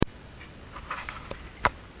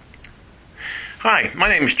Hi, my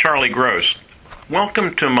name is Charlie Gross.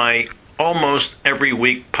 Welcome to my Almost Every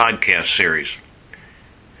Week podcast series.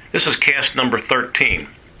 This is cast number 13.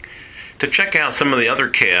 To check out some of the other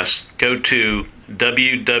casts, go to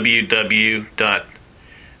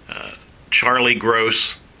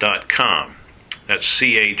www.charliegross.com. That's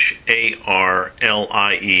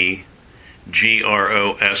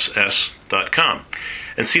CharlieGross.com,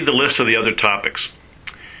 and see the list of the other topics.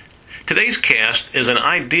 Today's cast is an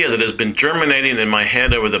idea that has been germinating in my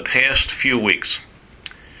head over the past few weeks.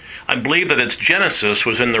 I believe that its genesis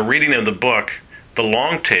was in the reading of the book The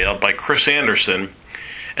Long Tail by Chris Anderson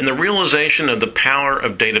and the realization of the power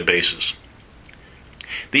of databases.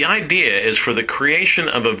 The idea is for the creation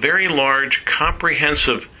of a very large,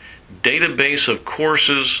 comprehensive database of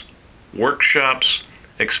courses, workshops,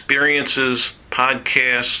 experiences,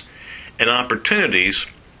 podcasts, and opportunities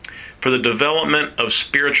for the development of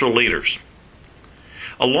spiritual leaders.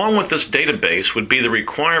 Along with this database would be the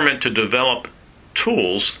requirement to develop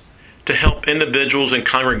tools to help individuals and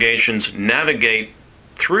congregations navigate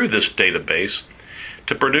through this database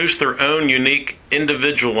to produce their own unique,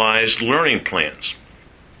 individualized learning plans.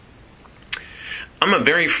 I'm a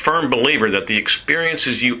very firm believer that the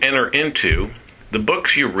experiences you enter into, the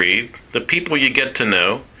books you read, the people you get to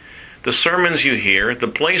know, the sermons you hear, the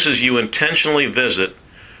places you intentionally visit,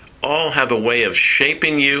 all have a way of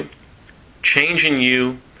shaping you, changing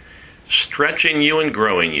you, stretching you, and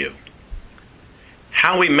growing you.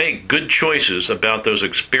 How we make good choices about those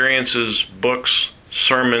experiences, books,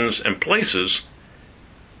 sermons, and places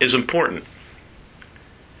is important.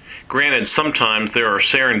 Granted, sometimes there are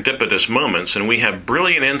serendipitous moments and we have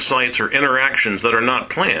brilliant insights or interactions that are not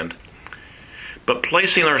planned, but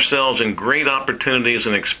placing ourselves in great opportunities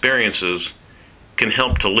and experiences can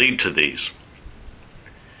help to lead to these.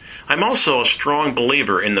 I'm also a strong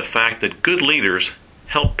believer in the fact that good leaders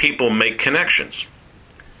help people make connections.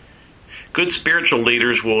 Good spiritual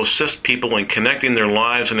leaders will assist people in connecting their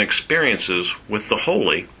lives and experiences with the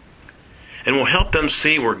holy and will help them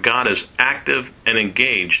see where God is active and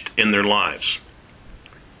engaged in their lives.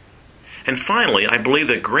 And finally, I believe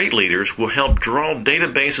that great leaders will help draw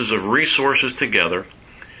databases of resources together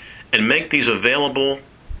and make these available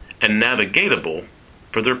and navigatable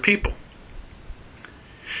for their people.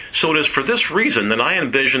 So it is for this reason that I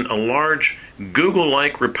envision a large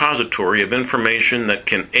Google-like repository of information that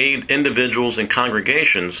can aid individuals and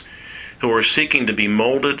congregations who are seeking to be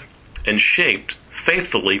molded and shaped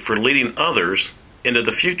faithfully for leading others into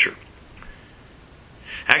the future.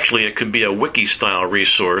 Actually, it could be a wiki-style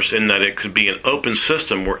resource in that it could be an open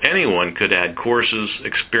system where anyone could add courses,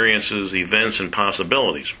 experiences, events, and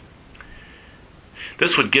possibilities.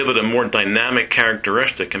 This would give it a more dynamic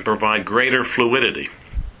characteristic and provide greater fluidity.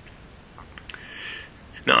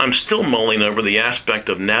 Now, I'm still mulling over the aspect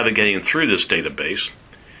of navigating through this database.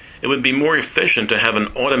 It would be more efficient to have an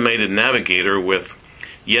automated navigator with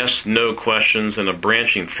yes, no questions and a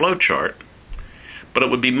branching flowchart, but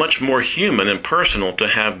it would be much more human and personal to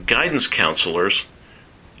have guidance counselors,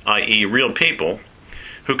 i.e. real people,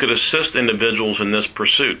 who could assist individuals in this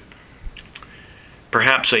pursuit.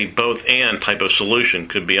 Perhaps a both-and type of solution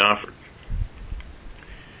could be offered.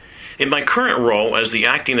 In my current role as the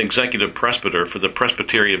acting executive presbyter for the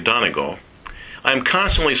Presbytery of Donegal, I am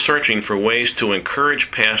constantly searching for ways to encourage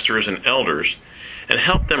pastors and elders and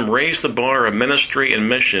help them raise the bar of ministry and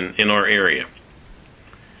mission in our area.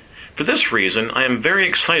 For this reason, I am very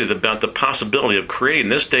excited about the possibility of creating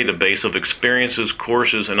this database of experiences,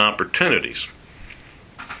 courses, and opportunities.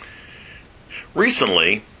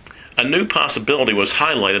 Recently, a new possibility was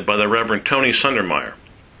highlighted by the Reverend Tony Sundermeyer.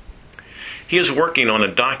 He is working on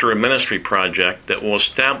a Doctor of Ministry project that will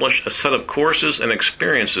establish a set of courses and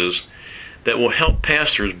experiences that will help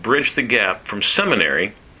pastors bridge the gap from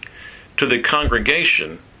seminary to the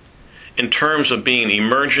congregation in terms of being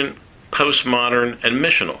emergent, postmodern, and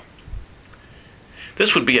missional.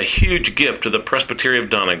 This would be a huge gift to the Presbytery of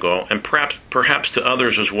Donegal and perhaps to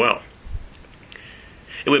others as well.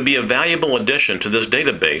 It would be a valuable addition to this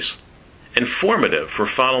database and formative for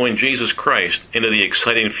following Jesus Christ into the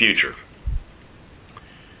exciting future.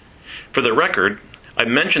 For the record, I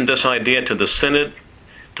mentioned this idea to the Synod,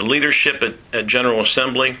 to leadership at General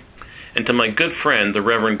Assembly, and to my good friend, the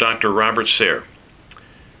Reverend Dr. Robert Sayre.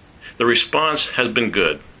 The response has been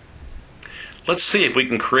good. Let's see if we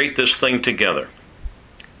can create this thing together.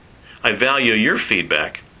 I value your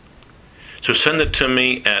feedback, so send it to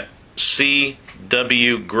me at cwgross,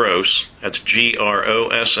 that's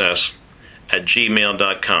Gross,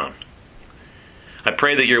 @gmail.com. I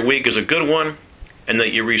pray that your week is a good one and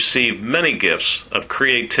that you receive many gifts of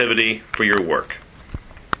creativity for your work.